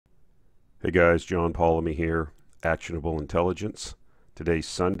Hey guys, John Polemy here, Actionable Intelligence. Today's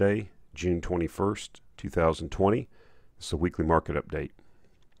Sunday, June 21st, 2020. It's a weekly market update.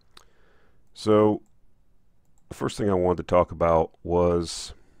 So, the first thing I wanted to talk about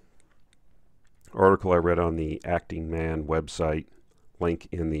was an article I read on the Acting Man website, link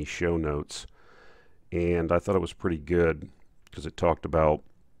in the show notes. And I thought it was pretty good because it talked about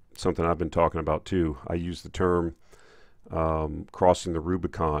something I've been talking about too. I use the term crossing the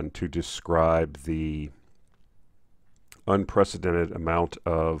Rubicon to describe the unprecedented amount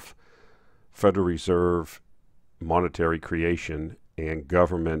of Federal Reserve monetary creation and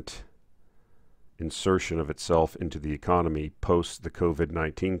government insertion of itself into the economy post the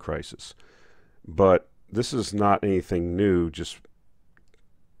COVID-19 crisis. But this is not anything new just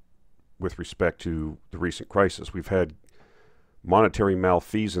with respect to the recent crisis. We've had monetary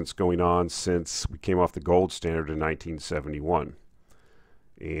malfeasance going on since we came off the gold standard in 1971.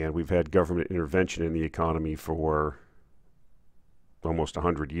 And we've had government intervention in the economy for almost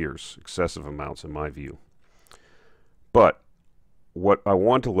 100 years, excessive amounts in my view. But what I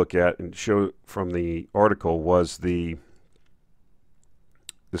want to look at and show from the article was this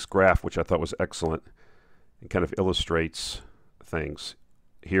graph, which I thought was excellent and kind of illustrates things.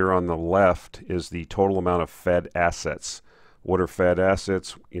 Here on the left is the total amount of Fed assets. What are Fed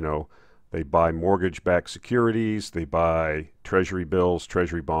assets? You know, they buy mortgage-backed securities, they buy treasury bills,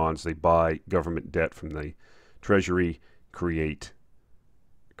 treasury bonds, they buy government debt from the treasury, create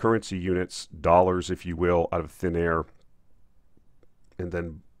currency units, dollars if you will, out of thin air, and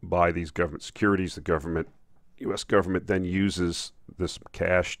then buy these government securities. The government, U.S. government, then uses this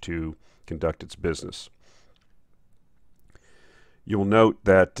cash to conduct its business. You'll note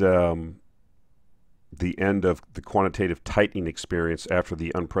that the end of the quantitative tightening experience after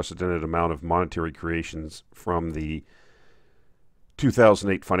the unprecedented amount of monetary creations from the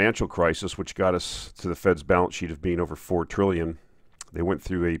 2008 financial crisis, which got us to the Fed's balance sheet of being over $4 trillion. They went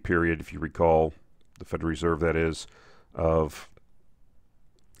through a period, if you recall, the Federal Reserve that is, of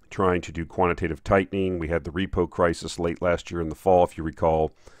trying to do quantitative tightening. We had the repo crisis late last year in the fall, if you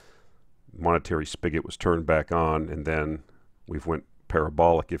recall. Monetary spigot was turned back on, and then we've went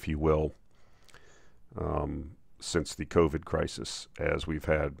parabolic, if you will, since the COVID crisis, as we've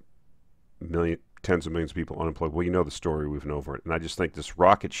had tens of millions of people unemployed. Well, you know the story, we've been over it. And I just think this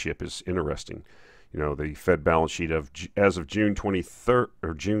rocket ship is interesting. You know, the Fed balance sheet as of June 23rd,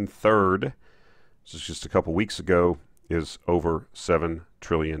 or June 3rd, this is just a couple weeks ago, is over $7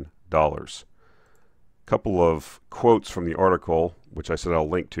 trillion. Couple of quotes from the article, which I said I'll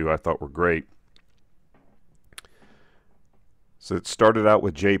link to, I thought were great. So it started out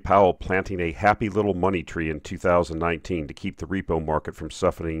with Jay Powell planting a happy little money tree in 2019 to keep the repo market from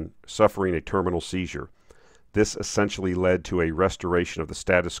suffering a terminal seizure. This essentially led to a restoration of the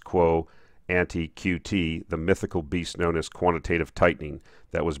status quo ante QT, the mythical beast known as quantitative tightening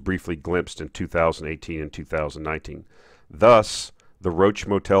that was briefly glimpsed in 2018 and 2019. Thus, the Roach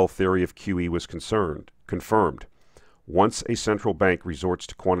Motel theory of QE was confirmed. Once a central bank resorts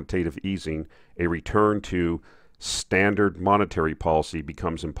to quantitative easing, a return to standard monetary policy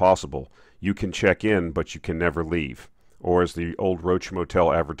becomes impossible. You can check in, but you can never leave. Or as the old Roach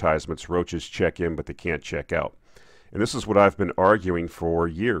Motel advertisements, roaches check in, but they can't check out. And this is what I've been arguing for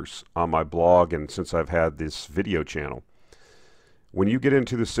years on my blog and since I've had this video channel. When you get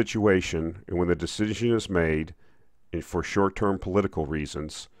into the situation and when the decision is made for short-term political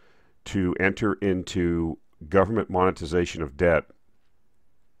reasons to enter into government monetization of debt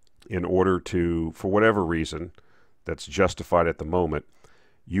in order to, for whatever reason, that's justified at the moment,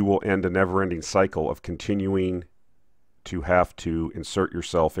 you will end a never-ending cycle of continuing to have to insert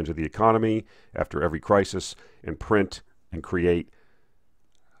yourself into the economy after every crisis and print and create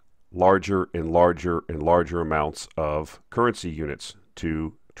larger and larger and larger amounts of currency units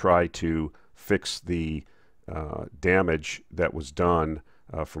to try to fix the damage that was done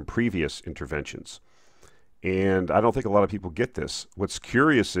from previous interventions. And I don't think a lot of people get this. What's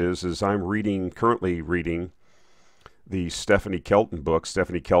curious is I'm currently reading the Stephanie Kelton book.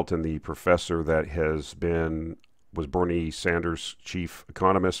 Stephanie Kelton, the professor that was Bernie Sanders' chief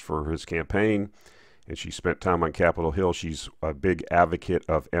economist for his campaign, and she spent time on Capitol Hill. She's a big advocate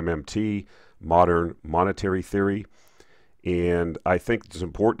of MMT, modern monetary theory. And I think it's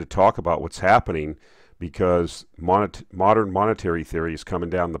important to talk about what's happening because modern monetary theory is coming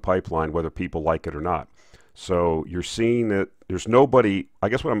down the pipeline, whether people like it or not. So you're seeing that there's nobody, I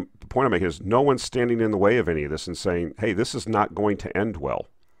guess the point I'm making is no one's standing in the way of any of this and saying, hey, this is not going to end well.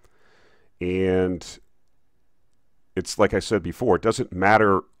 And it's like I said before, it doesn't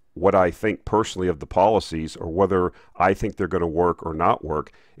matter what I think personally of the policies or whether I think they're going to work or not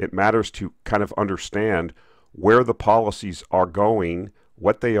work. It matters to kind of understand where the policies are going,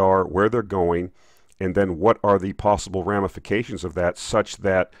 what they are, where they're going, and then what are the possible ramifications of that such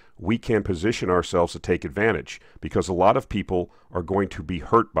that we can position ourselves to take advantage. Because a lot of people are going to be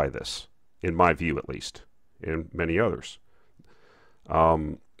hurt by this, in my view at least, and many others.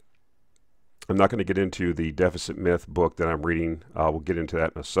 I'm not going to get into the deficit myth book that I'm reading. We'll get into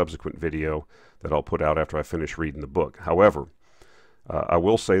that in a subsequent video that I'll put out after I finish reading the book. However, I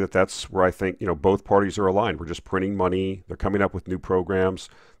will say that that's where I think, both parties are aligned. We're just printing money. They're coming up with new programs.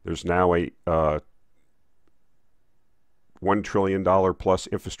 There's now a $1 trillion plus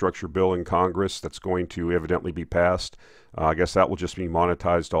infrastructure bill in Congress that's going to evidently be passed. I guess that will just be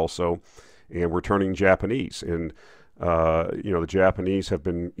monetized also. And we're turning Japanese. And the Japanese have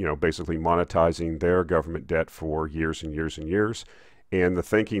been, basically monetizing their government debt for years and years and years. And the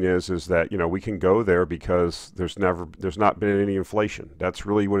thinking is that, we can go there because there's not been any inflation. That's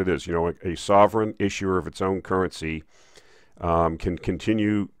really what it is. A sovereign issuer of its own currency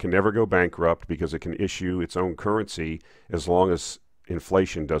can never go bankrupt because it can issue its own currency as long as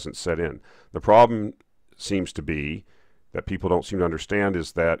inflation doesn't set in. The problem seems to be that people don't seem to understand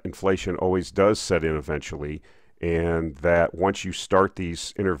is that inflation always does set in eventually, and that once you start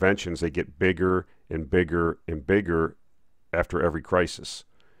these interventions, they get bigger and bigger and bigger after every crisis.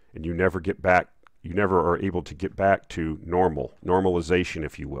 And you never are able to get back to normalization,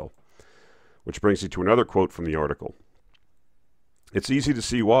 if you will. Which brings you to another quote from the article. It's easy to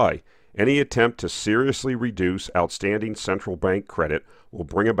see why. Any attempt to seriously reduce outstanding central bank credit will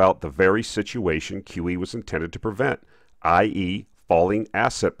bring about the very situation QE was intended to prevent, i.e., falling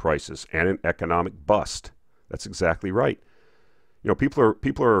asset prices and an economic bust. That's exactly right. People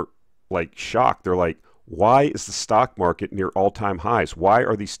are like shocked. They're like, why is the stock market near all-time highs? Why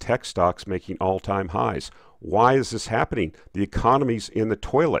are these tech stocks making all-time highs? Why is this happening? The economy's in the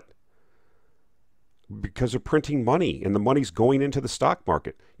toilet because they're printing money, and the money's going into the stock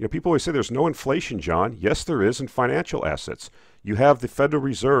market. People always say there's no inflation, John. Yes, there is in financial assets. You have the Federal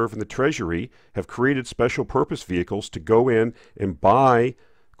Reserve and the Treasury have created special purpose vehicles to go in and buy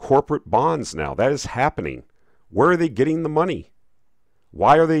corporate bonds now. That is happening. Where are they getting the money?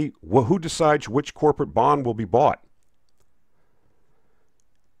 Why are they? Who decides which corporate bond will be bought?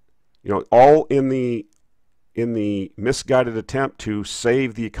 All in the misguided attempt to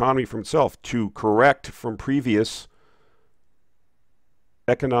save the economy from itself, to correct from previous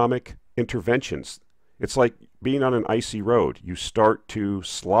economic interventions. It's like being on an icy road. You start to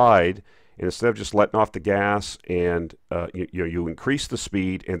slide, and instead of just letting off the gas and you increase the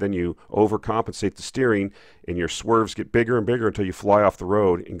speed, and then you overcompensate the steering, and your swerves get bigger and bigger until you fly off the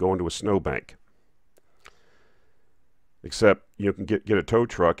road and go into a snowbank. Except you can get a tow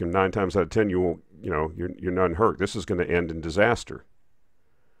truck, and 9 times out of 10 you won't, you're none hurt. This is going to end in disaster.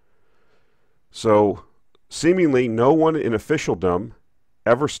 So seemingly no one in officialdom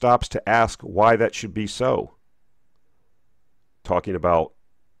ever stops to ask why that should be so. Talking about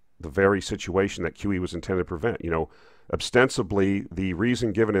the very situation that QE was intended to prevent. Ostensibly the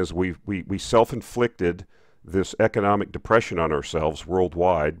reason given is we self-inflicted this economic depression on ourselves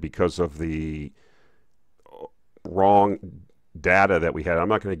worldwide because of the wrong data that we had. I'm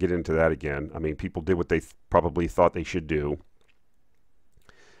not going to get into that again. I mean, people did what they probably thought they should do.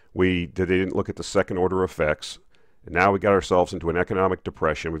 They didn't look at the second order effects. And now we got ourselves into an economic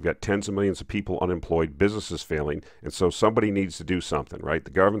depression. We've got tens of millions of people unemployed, businesses failing, and so somebody needs to do something, right?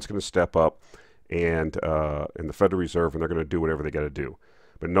 The government's going to step up, and the Federal Reserve, and they're going to do whatever they got to do.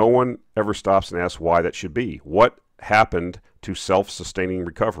 But no one ever stops and asks why that should be. What happened to self-sustaining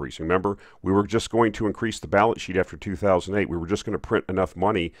recoveries? Remember, we were just going to increase the balance sheet after 2008. We were just going to print enough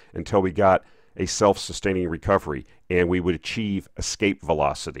money until we got a self-sustaining recovery, and we would achieve escape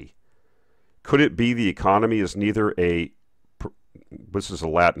velocity. Could it be the economy is neither this is a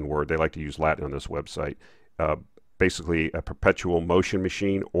Latin word, they like to use Latin on this website, basically a perpetual motion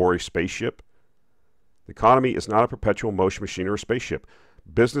machine or a spaceship? The economy is not a perpetual motion machine or a spaceship.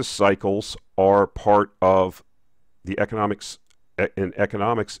 Business cycles are part of the economics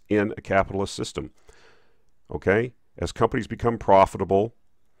in a capitalist system. Okay? As companies become profitable,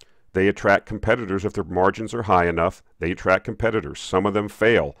 they attract competitors. If their margins are high enough, they attract competitors. Some of them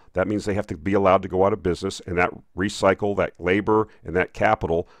fail. That means they have to be allowed to go out of business, and that recycle that labor and that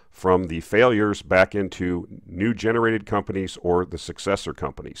capital from the failures back into new generated companies or the successor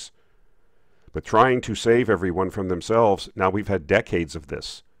companies. But trying to save everyone from themselves, now we've had decades of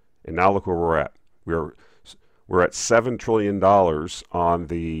this, and now look where we're at. We're at $7 trillion on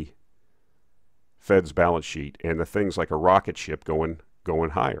the Fed's balance sheet, and the thing's like a rocket ship going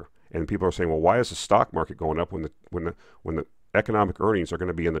going higher. And people are saying, well, why is the stock market going up when the economic earnings are going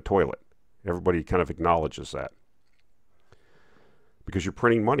to be in the toilet? Everybody kind of acknowledges that. Because you're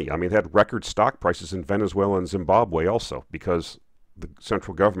printing money. I mean, they had record stock prices in Venezuela and Zimbabwe also because the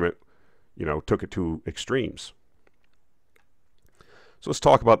central government, took it to extremes. So let's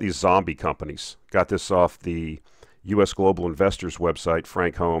talk about these zombie companies. Got this off the U.S. Global Investors website,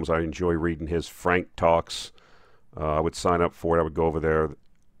 Frank Holmes. I enjoy reading his Frank Talks. I would sign up for it. I would go over there.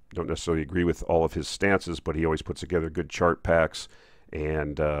 Don't necessarily agree with all of his stances, but he always puts together good chart packs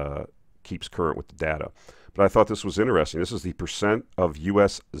and keeps current with the data. But I thought this was interesting. This is the percent of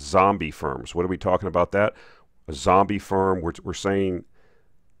U.S. zombie firms. What are we talking about that? A zombie firm, we're saying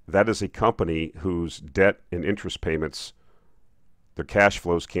that is a company whose debt and interest payments, their cash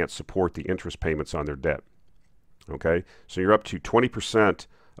flows can't support the interest payments on their debt. Okay? So you're up to 20%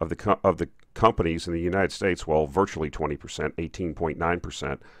 of the companies in the United States, well, virtually 20%,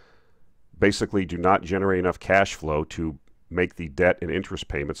 18.9%, basically do not generate enough cash flow to make the debt and interest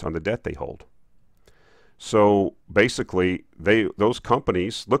payments on the debt they hold. So basically, those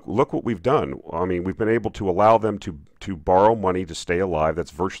companies, look what we've done. I mean, we've been able to allow them to borrow money to stay alive. That's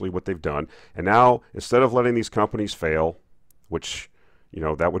virtually what they've done. And now, instead of letting these companies fail, which,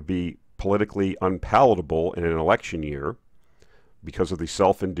 that would be politically unpalatable in an election year because of the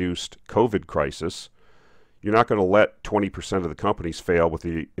self-induced COVID crisis, you're not going to let 20% of the companies fail with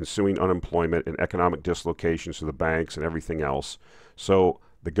the ensuing unemployment and economic dislocations to the banks and everything else. So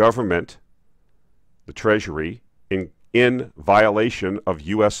the government, the Treasury, in violation of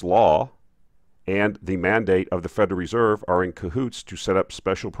U.S. law and the mandate of the Federal Reserve, are in cahoots to set up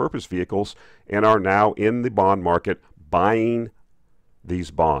special purpose vehicles and are now in the bond market buying these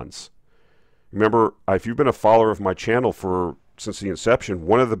bonds. Remember, if you've been a follower of my channel since the inception,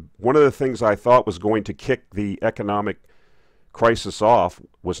 one of the things I thought was going to kick the economic crisis off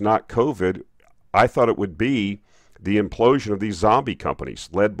was not COVID. I thought it would be the implosion of these zombie companies,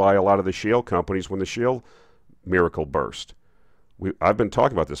 led by a lot of the shale companies when the shale miracle burst. I've been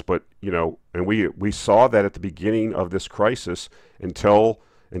talking about this, but and we saw that at the beginning of this crisis until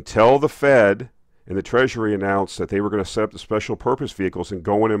the Fed and the Treasury announced that they were going to set up the special purpose vehicles and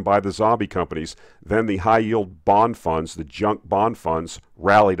go in and buy the zombie companies. Then the high yield bond funds, the junk bond funds,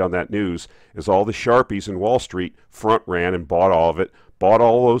 rallied on that news as all the Sharpies in Wall Street front ran and bought all of it, bought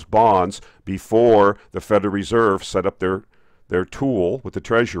all those bonds before the Federal Reserve set up their tool with the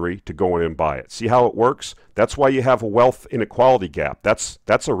Treasury to go in and buy it. See how it works? That's why you have a wealth inequality gap.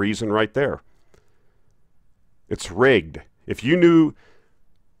 That's a reason right there. It's rigged. If you knew,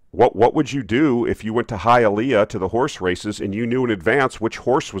 what would you do if you went to Hialeah to the horse races and you knew in advance which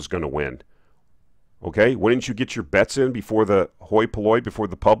horse was going to win? Okay, wouldn't you get your bets in before the hoi polloi, before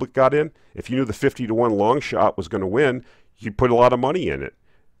the public got in? If you knew the 50-to-1 long shot was going to win, you'd put a lot of money in it.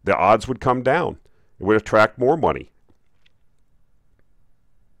 The odds would come down. It would attract more money.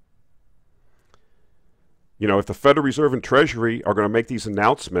 If the Federal Reserve and Treasury are going to make these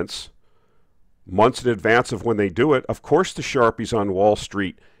announcements months in advance of when they do it, of course the Sharpies on Wall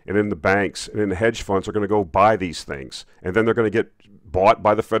Street and in the banks and in the hedge funds are going to go buy these things. And then they're going to get bought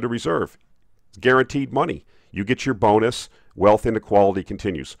by the Federal Reserve. It's guaranteed money. You get your bonus, wealth inequality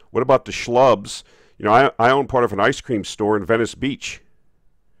continues. What about the schlubs? I own part of an ice cream store in Venice Beach.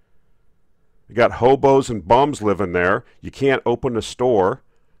 You got hobos and bums living there. You can't open a store.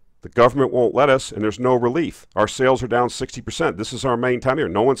 The government won't let us, and there's no relief. Our sales are down 60%. This is our main town here.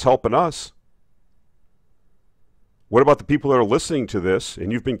 No one's helping us. What about the people that are listening to this,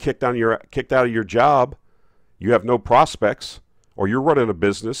 and you've been kicked out of your job? You have no prospects, or you're running a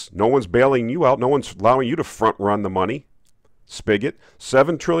business. No one's bailing you out. No one's allowing you to front run the money. Spigot,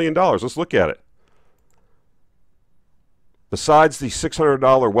 $7 trillion. Let's look at it. Besides the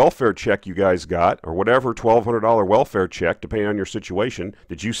 $600 welfare check you guys got, or whatever, $1,200 welfare check, depending on your situation,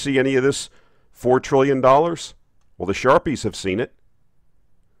 did you see any of this $4 trillion? Well, the Sharpies have seen it.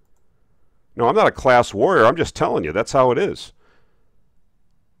 No, I'm not a class warrior. I'm just telling you. That's how it is.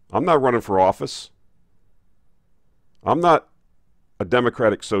 I'm not running for office. I'm not a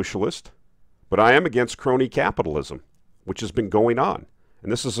democratic socialist, but I am against crony capitalism, which has been going on. And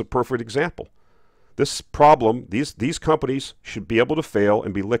this is a perfect example. This problem, these companies should be able to fail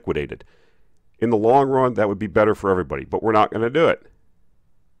and be liquidated. In the long run, that would be better for everybody, but we're not going to do it.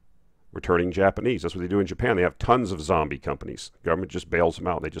 We're turning Japanese. That's what they do in Japan. They have tons of zombie companies. The government just bails them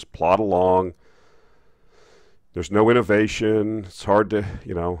out. They just plod along. There's no innovation. It's hard to,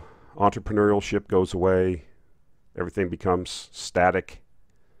 entrepreneurship goes away. Everything becomes static,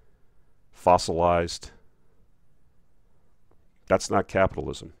 fossilized. That's not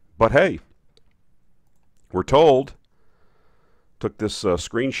capitalism. But hey, we're told took this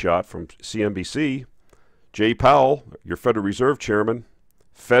screenshot from CNBC. Jay Powell, your Federal Reserve Chairman,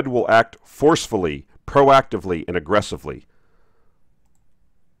 Fed will act forcefully, proactively, and aggressively.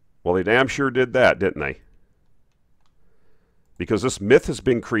 Well, they damn sure did that, didn't they? Because this myth has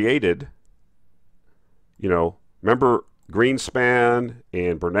been created. You know, remember Greenspan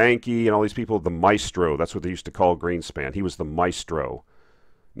and Bernanke and all these people, the maestro. That's what they used to call Greenspan. He was the maestro.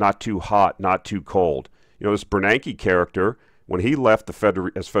 Not too hot, not too cold. You know, this Bernanke character, when he left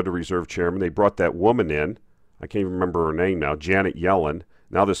the as Federal Reserve Chairman, they brought that woman in. I can't even remember her name now, Janet Yellen.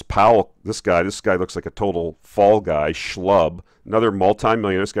 Now this Powell, this guy looks like a total fall guy, schlub. Another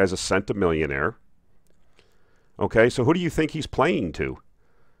multi-millionaire. This guy's a centimillionaire. Okay, so who do you think he's playing to?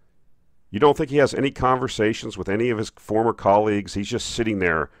 You don't think he has any conversations with any of his former colleagues? He's just sitting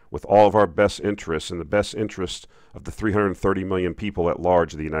there with all of our best interests and the best interest of the 330 million people at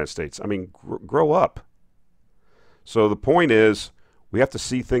large of the United States. I mean, grow up. So the point is, we have to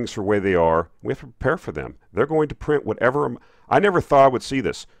see things for the way they are. We have to prepare for them. They're going to print whatever. I never thought I would see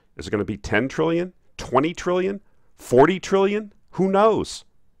this. Is it going to be 10 trillion, 20 trillion, 40 trillion? Who knows?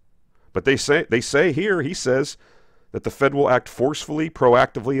 But they say here, he says, that the Fed will act forcefully,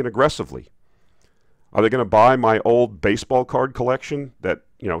 proactively, and aggressively. Are they going to buy my old baseball card collection that,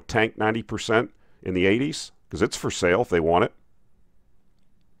 you know, tanked 90% in the 80s? Because it's for sale if they want it.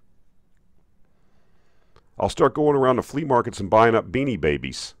 I'll start going around to flea markets and buying up Beanie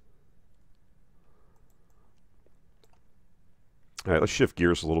Babies. All right, let's shift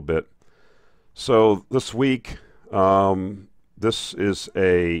gears a little bit. So this week, this is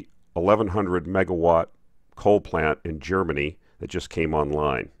a 1,100 megawatt coal plant in Germany that just came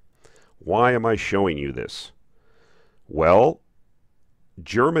online. Why am I showing you this? Well,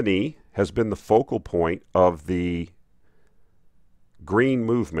 Germany has been the focal point of the green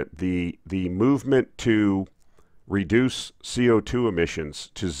movement, the movement to reduce CO2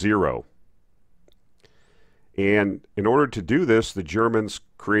 emissions to zero. And in order to do this, the Germans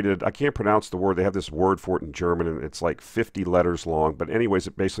created, I can't pronounce the word, they have this word for it in German, and it's like 50 letters long, but anyways,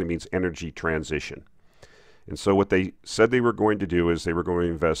 it basically means energy transition. And so what they said they were going to do is they were going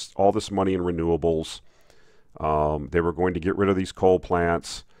to invest all this money in renewables. They were going to get rid of these coal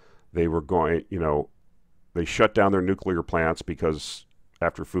plants. They were going, you know, they shut down their nuclear plants because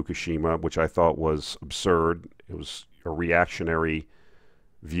after Fukushima, which I thought was absurd. It was a reactionary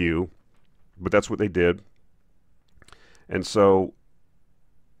view, but that's what they did. And so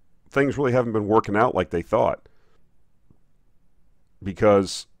things really haven't been working out like they thought,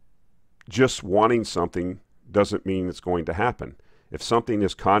 because just wanting something doesn't mean it's going to happen. If something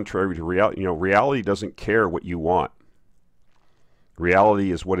is contrary to reality, you know, reality doesn't care what you want.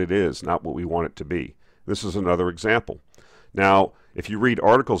 Reality is what it is, not what we want it to be. This is another example. Now, if you read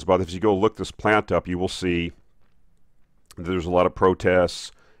articles about this, if you go look this plant up, you will see there's a lot of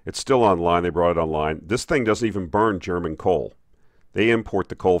protests. It's still online. They brought it online. This thing doesn't even burn German coal. They import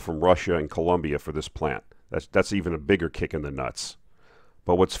the coal from Russia and Colombia for this plant. That's even a bigger kick in the nuts.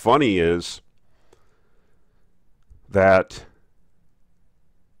 But what's funny is that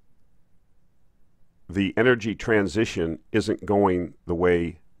the energy transition isn't going the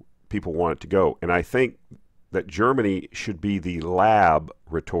way people want it to go. And I think that Germany should be the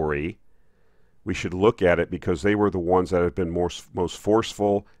laboratory. We should look at it because they were the ones that have been most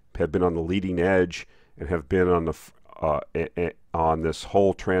forceful, have been on the leading edge, and have been on the on this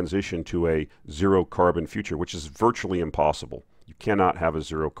whole transition to a zero carbon future, which is virtually impossible. You cannot have a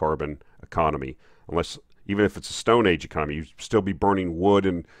zero carbon economy unless, even if it's a Stone Age economy, you'd still be burning wood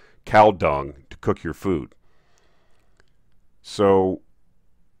and cow dung to cook your food. So,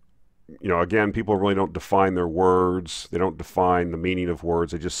 you know, again, people really don't define their words. They don't define the meaning of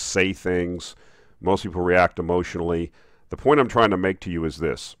words. They just say things. Most people react emotionally. The point I'm trying to make to you is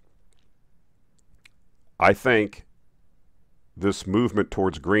this. I think this movement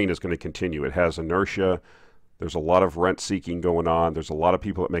towards green is going to continue. It has inertia. There's a lot of rent seeking going on. There's a lot of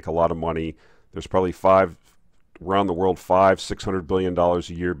people that make a lot of money. There's probably around the world, $600 billion a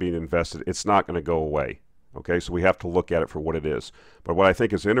year being invested. It's not going to go away. Okay, so we have to look at it for what it is. But what I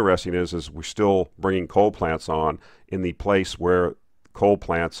think is interesting is we're still bringing coal plants on in the place where coal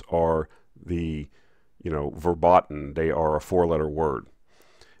plants are the, you know, verboten. They are a four-letter word.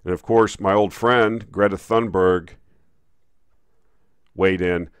 And of course, my old friend Greta Thunberg weighed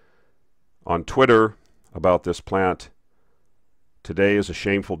in on Twitter about this plant. Today is a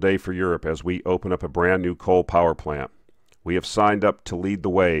shameful day for Europe as we open up a brand new coal power plant. We have signed up to lead the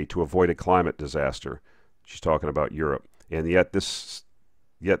way to avoid a climate disaster. She's talking about Europe. And yet this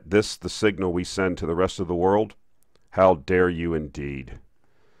the signal we send to the rest of the world? How dare you indeed?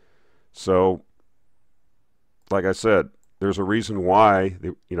 So, like I said, there's a reason why,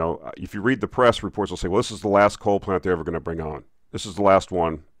 if you read the press reports, they'll say, well, this is the last coal plant they're ever going to bring on. This is the last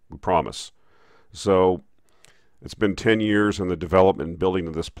one, we promise. So it's been 10 years in the development and building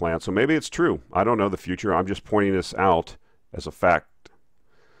of this plant. So maybe it's true. I don't know the future. I'm just pointing this out as a fact.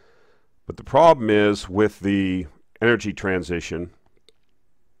 But the problem is with the energy transition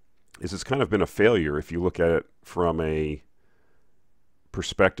is it's kind of been a failure if you look at it from a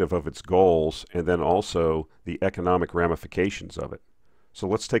perspective of its goals and then also the economic ramifications of it. So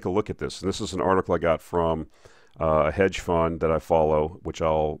let's take a look at this. And this is an article I got from a hedge fund that I follow, which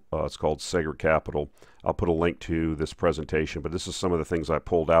it's called Sager Capital. I'll put a link to this presentation, but this is some of the things I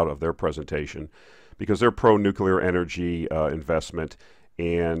pulled out of their presentation because they're pro-nuclear energy investment.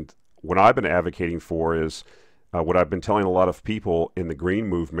 And what I've been advocating for is what I've been telling a lot of people in the green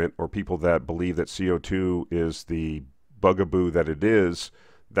movement, or people that believe that CO2 is the bugaboo that it is.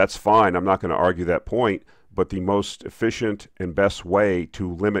 That's fine. I'm not going to argue that point. But the most efficient and best way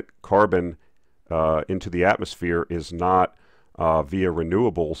to limit carbon into the atmosphere is not via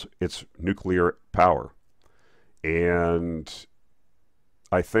renewables. It's nuclear power. And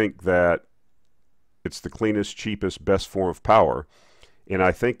I think that it's the cleanest, cheapest, best form of power. And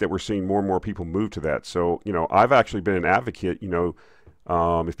I think that we're seeing more and more people move to that. So, I've actually been an advocate,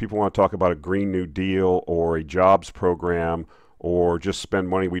 if people want to talk about a Green New Deal or a jobs program or just spend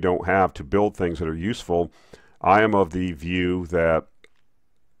money we don't have to build things that are useful, I am of the view that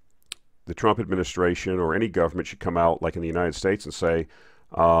the Trump administration or any government should come out, like in the United States, and say,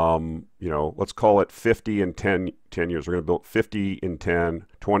 let's call it 50 in 10 years. We're going to build 50 in 10,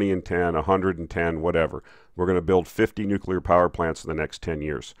 20 in 10, 110, whatever. We're going to build 50 nuclear power plants in the next 10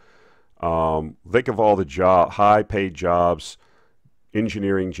 years. Think of all the high-paid jobs,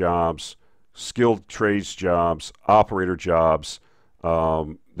 engineering jobs, skilled trades jobs, operator jobs.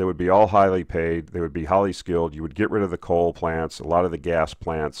 They would be all highly paid. They would be highly skilled. You would get rid of the coal plants, a lot of the gas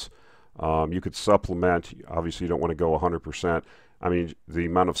plants. You could supplement. Obviously, you don't want to go 100%. I mean, the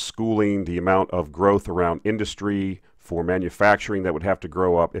amount of schooling, the amount of growth around industry for manufacturing that would have to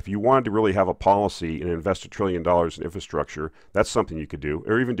grow up. If you wanted to really have a policy and invest $1 trillion in infrastructure, that's something you could do,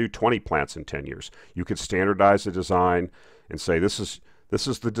 or even do 20 plants in 10 years. You could standardize the design and say, this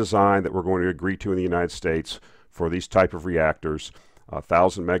is the design that we're going to agree to in the United States for these type of reactors,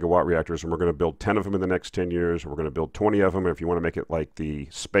 1,000 megawatt reactors, and we're going to build 10 of them in the next 10 years. We're going to build 20 of them. And if you want to make it like the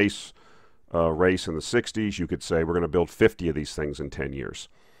space race in the 60s, you could say we're going to build 50 of these things in 10 years.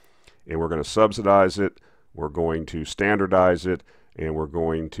 And we're going to subsidize it, we're going to standardize it, and we're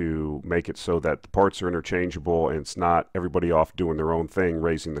going to make it so that the parts are interchangeable and it's not everybody off doing their own thing,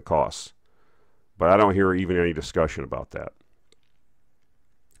 raising the costs. But I don't hear even any discussion about that.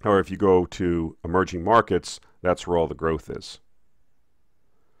 However, if you go to emerging markets, that's where all the growth is.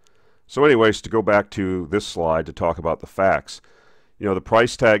 So anyways, to go back to this slide to talk about the facts, the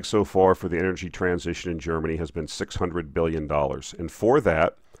price tag so far for the energy transition in Germany has been $600 billion. And for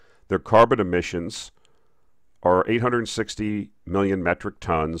that, their carbon emissions are 860 million metric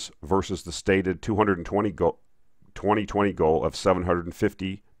tons versus the stated 2020 goal of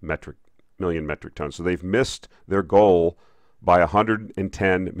 750 million metric tons. So they've missed their goal by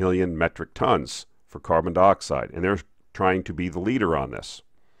 110 million metric tons for carbon dioxide. And they're trying to be the leader on this.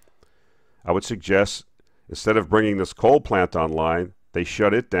 I would suggest, instead of bringing this coal plant online, they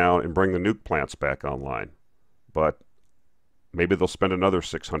shut it down and bring the nuke plants back online. But maybe they'll spend another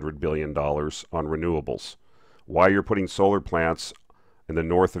 $600 billion on renewables. Why you're putting solar plants in the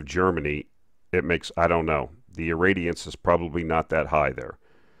north of Germany, I don't know. The irradiance is probably not that high there.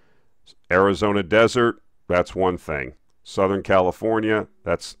 Arizona desert, that's one thing. Southern California,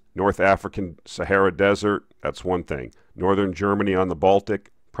 that's North African Sahara Desert, that's one thing. Northern Germany on the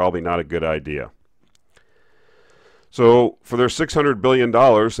Baltic, probably not a good idea. So for their $600 billion,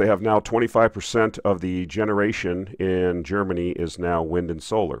 they have now 25% of the generation in Germany is now wind and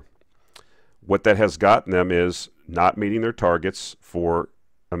solar. What that has gotten them is not meeting their targets for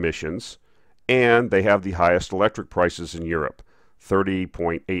emissions, and they have the highest electric prices in Europe,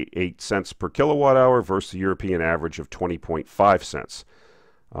 30.88 cents per kilowatt hour versus the European average of 20.5 cents.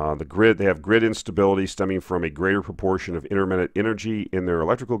 They have grid instability stemming from a greater proportion of intermittent energy in their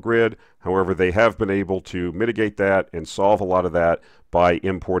electrical grid. However, they have been able to mitigate that and solve a lot of that by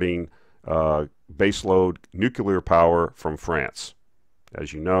importing baseload nuclear power from France.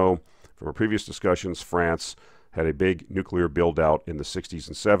 As you know from our previous discussions, France had a big nuclear build-out in the 60s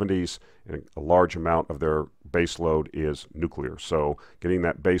and 70s, and a large amount of their baseload is nuclear. So getting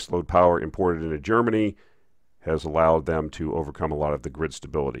that baseload power imported into Germany has allowed them to overcome a lot of the grid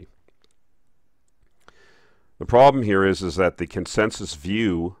stability. The problem here is that the consensus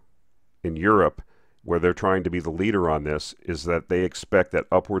view in Europe where they're trying to be the leader on this, is that they expect that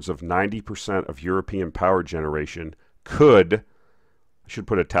upwards of 90% of European power generation could, I should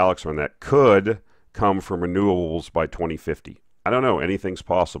put italics on that, could come from renewables by 2050. I don't know, anything's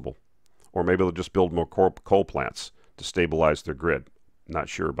possible. Or maybe they'll just build more coal plants to stabilize their grid. Not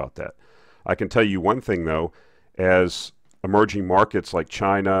sure about that. I can tell you one thing though, as emerging markets like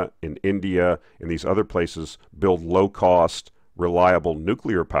China and India and these other places build low-cost, reliable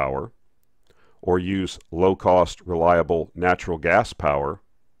nuclear power, or use low-cost, reliable natural gas power,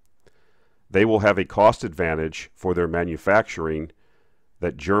 they will have a cost advantage for their manufacturing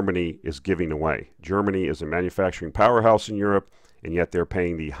that Germany is giving away. Germany is a manufacturing powerhouse in Europe, and yet they're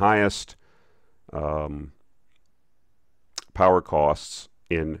paying the highest power costs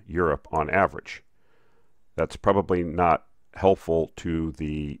in Europe on average. That's probably not helpful to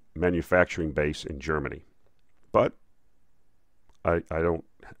the manufacturing base in Germany. But I don't,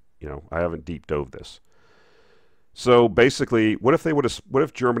 I haven't deep dove this. So basically, what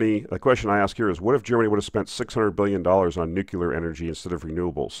if Germany, the question I ask here is, what if Germany would have spent $600 billion on nuclear energy instead of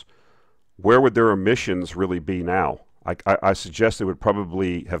renewables? Where would their emissions really be now? I suggest they would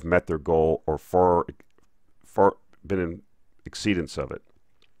probably have met their goal or far been in exceedance of it.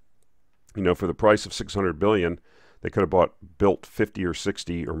 For the price of $600 billion, they could have built 50 or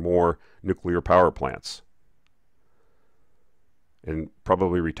 60 or more nuclear power plants and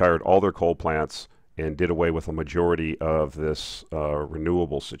probably retired all their coal plants and did away with a majority of this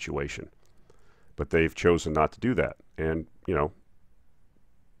renewable situation. But they've chosen not to do that. And,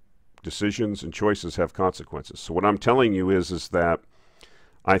 decisions and choices have consequences. So what I'm telling you is that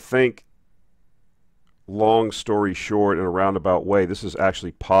I think, long story short, in a roundabout way, this is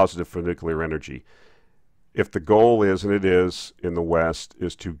actually positive for nuclear energy. If the goal is, and it is in the West,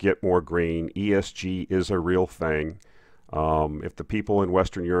 is to get more green, ESG is a real thing. If the people in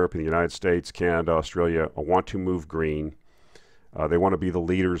Western Europe and the United States, Canada, Australia want to move green, they want to be the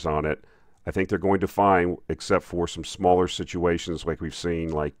leaders on it, I think they're going to find, except for some smaller situations like we've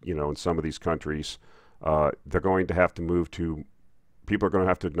seen, like, in some of these countries, they're going to have to move to, people are going to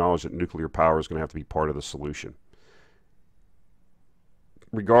have to acknowledge that nuclear power is going to have to be part of the solution.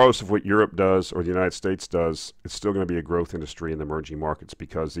 Regardless of what Europe does or the United States does, it's still going to be a growth industry in the emerging markets,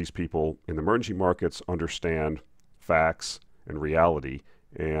 because these people in the emerging markets understand facts and reality,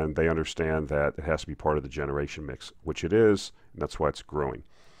 and they understand that it has to be part of the generation mix, which it is, and that's why it's growing.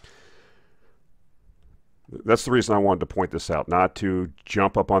 That's the reason I wanted to point this out, not to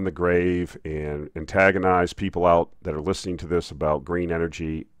jump up on the grave and antagonize people out that are listening to this about green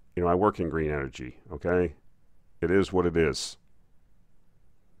energy. I work in green energy, okay? It is what it is.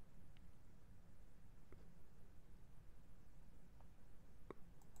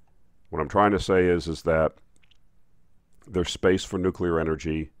 What I'm trying to say is that there's space for nuclear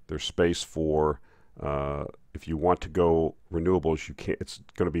energy. There's space for, if you want to go renewables, you can't. It's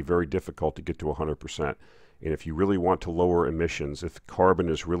going to be very difficult to get to 100%. And if you really want to lower emissions, if carbon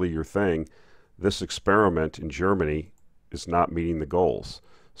is really your thing, this experiment in Germany is not meeting the goals.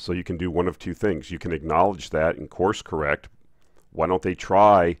 So you can do one of two things. You can acknowledge that and course correct. Why don't they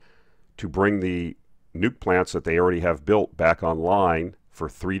try to bring the nuke plants that they already have built back online for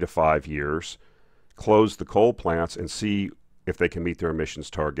 3 to 5 years, close the coal plants and see if they can meet their emissions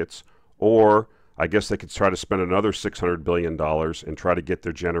targets? Or I guess they could try to spend another $600 billion and try to get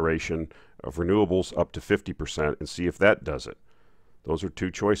their generation of renewables up to 50% and see if that does it. Those are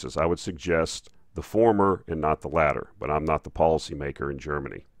two choices. I would suggest the former and not the latter, but I'm not the policymaker in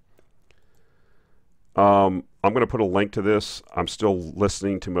Germany. I'm going to put a link to this. I'm still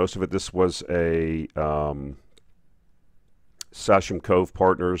listening to most of it. This was a Sasham Cove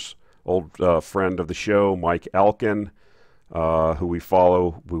Partners, old friend of the show, Mike Alkin, who we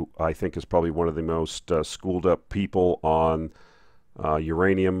follow, who I think is probably one of the most schooled up people on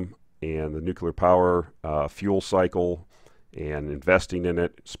uranium and the nuclear power fuel cycle and investing in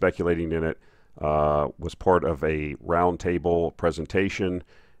it, speculating in it, was part of a roundtable presentation,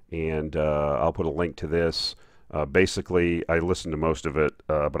 and I'll put a link to this. Basically, I listened to most of it,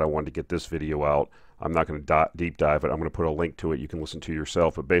 but I wanted to get this video out. I'm not going to deep dive it. I'm going to put a link to it. You can listen to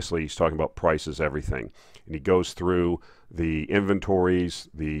yourself. But basically, he's talking about prices, everything. And he goes through the inventories,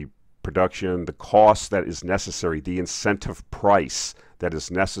 the production, the cost that is necessary, the incentive price that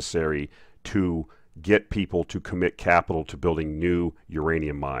is necessary to get people to commit capital to building new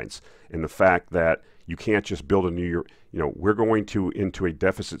uranium mines. And the fact that you can't just build a new, we're going into a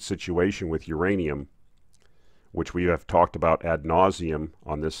deficit situation with uranium, which we have talked about ad nauseum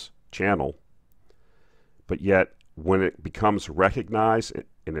on this channel. But yet, when it becomes recognized,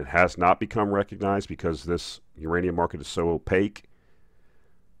 and it has not become recognized because this uranium market is so opaque,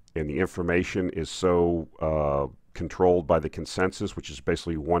 and the information is so controlled by the consensus, which is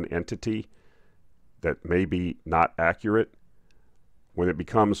basically one entity that may be not accurate, when it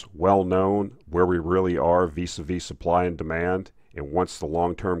becomes well known where we really are vis-a-vis supply and demand, and once the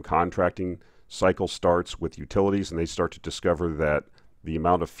long-term contracting cycle starts with utilities and they start to discover that the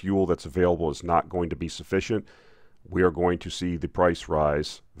amount of fuel that's available is not going to be sufficient, we are going to see the price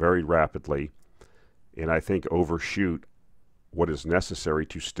rise very rapidly, and I think overshoot what is necessary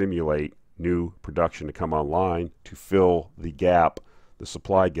to stimulate new production to come online to fill the gap, the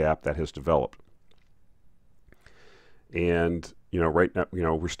supply gap that has developed. And right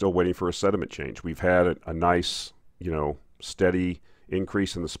now, we're still waiting for a sentiment change. We've had a nice, steady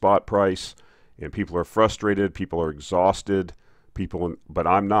increase in the spot price, and people are frustrated, people are exhausted, but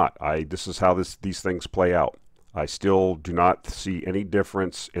I'm not. This is how these things play out. I still do not see any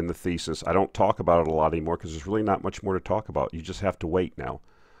difference in the thesis. I don't talk about it a lot anymore because there's really not much more to talk about. You just have to wait now.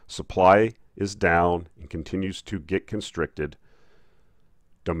 Supply is down and continues to get constricted.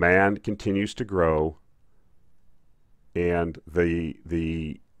 Demand continues to grow. And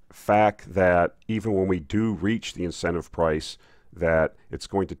the fact that even when we do reach the incentive price, that it's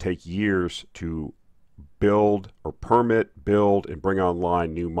going to take years to build or permit, build, and bring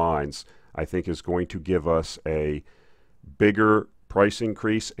online new mines, I think is going to give us a bigger price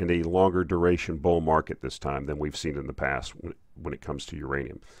increase and a longer duration bull market this time than we've seen in the past when it comes to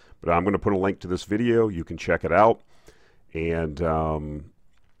uranium. But I'm going to put a link to this video. You can check it out, and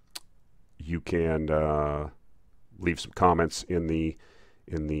you can leave some comments in the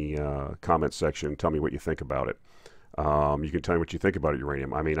comment section. Tell me what you think about it. You can tell me what you think about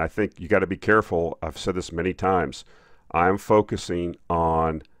uranium. I mean, I think you got to be careful. I've said this many times. I'm focusing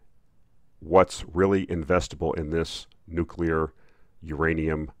on what's really investable in this nuclear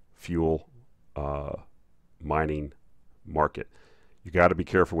uranium fuel mining market. You got to be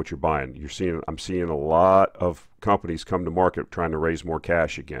careful what you're buying. I'm seeing a lot of companies come to market trying to raise more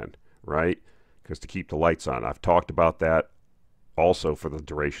cash again, right? Because to keep the lights on. I've talked about that also for the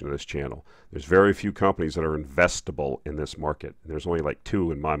duration of this channel. There's very few companies that are investable in this market. There's only like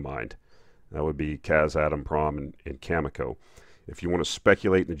two in my mind. That would be Kazatomprom and Cameco. If you want to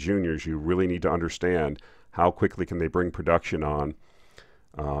speculate in the juniors, you really need to understand how quickly can they bring production on,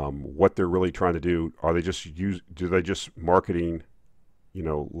 what they're really trying to do. Are they just marketing,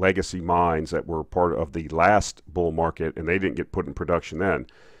 legacy mines that were part of the last bull market and they didn't get put in production then?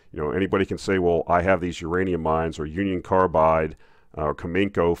 Anybody can say, well, I have these uranium mines, or Union Carbide or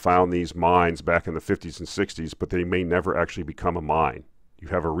Caminco found these mines back in the 50s and 60s, but they may never actually become a mine. You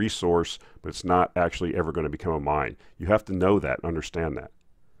have a resource, but it's not actually ever going to become a mine. You have to know that and understand that.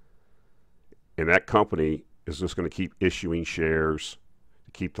 And that company is just going to keep issuing shares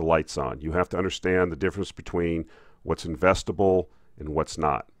to keep the lights on. You have to understand the difference between what's investable and what's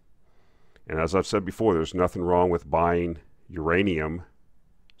not. And as I've said before, there's nothing wrong with buying uranium,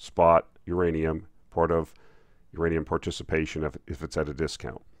 spot uranium, part of uranium participation if it's at a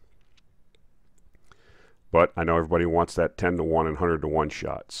discount. But I know everybody wants that 10 to 1 and 100 to 1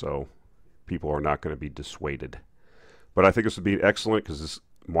 shot, so people are not going to be dissuaded. But I think this would be excellent because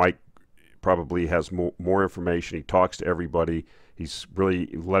Mike probably has more information. He talks to everybody. He's really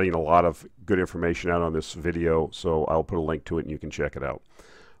letting a lot of good information out on this video, so I'll put a link to it and you can check it out.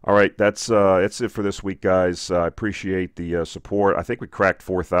 All right, that's it for this week, guys. I appreciate the support. I think we cracked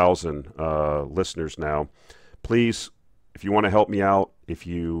 4,000 listeners now. Please, if you want to help me out, if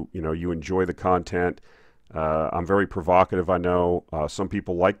you enjoy the content, I'm very provocative, I know. Some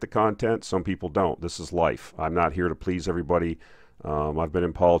people like the content, some people don't. This is life. I'm not here to please everybody. I've been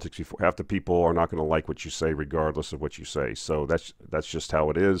in politics before. Half the people are not going to like what you say regardless of what you say. So that's just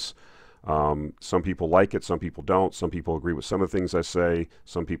how it is. Some people like it, some people don't. Some people agree with some of the things I say.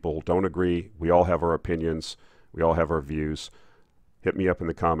 Some people don't agree. We all have our opinions. We all have our views. Hit me up in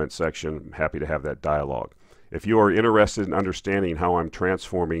the comment section. I'm happy to have that dialogue. If you are interested in understanding how I'm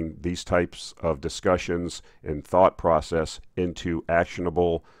transforming these types of discussions and thought process into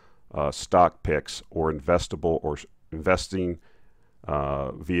actionable stock picks or investable or investing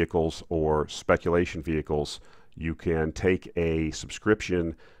vehicles or speculation vehicles, you can take a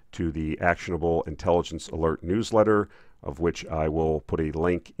subscription to the Actionable Intelligence Alert newsletter, of which I will put a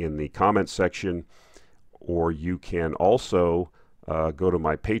link in the comments section, or you can also go to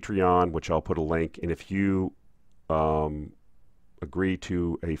my Patreon, which I'll put a link, and if you agree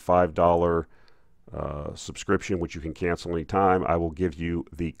to a $5 subscription, which you can cancel anytime, I will give you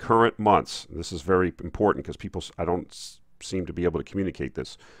the current months. This is very important because I don't seem to be able to communicate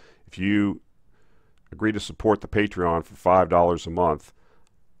this. If you agree to support the Patreon for $5 a month,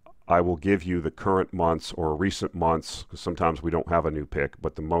 I will give you the current months or recent months, because sometimes we don't have a new pick,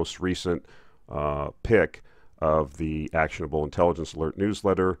 but the most recent pick of the Actionable Intelligence Alert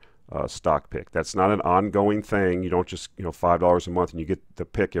newsletter stock pick. That's not an ongoing thing. You don't just, $5 a month and you get the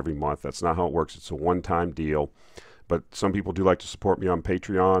pick every month. That's not how it works. It's a one-time deal. But some people do like to support me on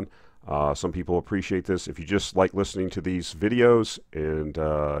Patreon. Some people appreciate this. If you just like listening to these videos and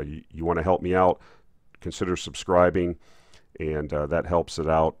you want to help me out, consider subscribing, and that helps it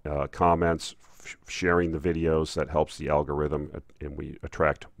out. Comments, sharing the videos, that helps the algorithm, and we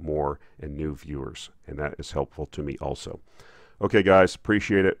attract more and new viewers, and that is helpful to me also. Okay, guys,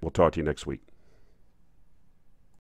 appreciate it. We'll talk to you next week.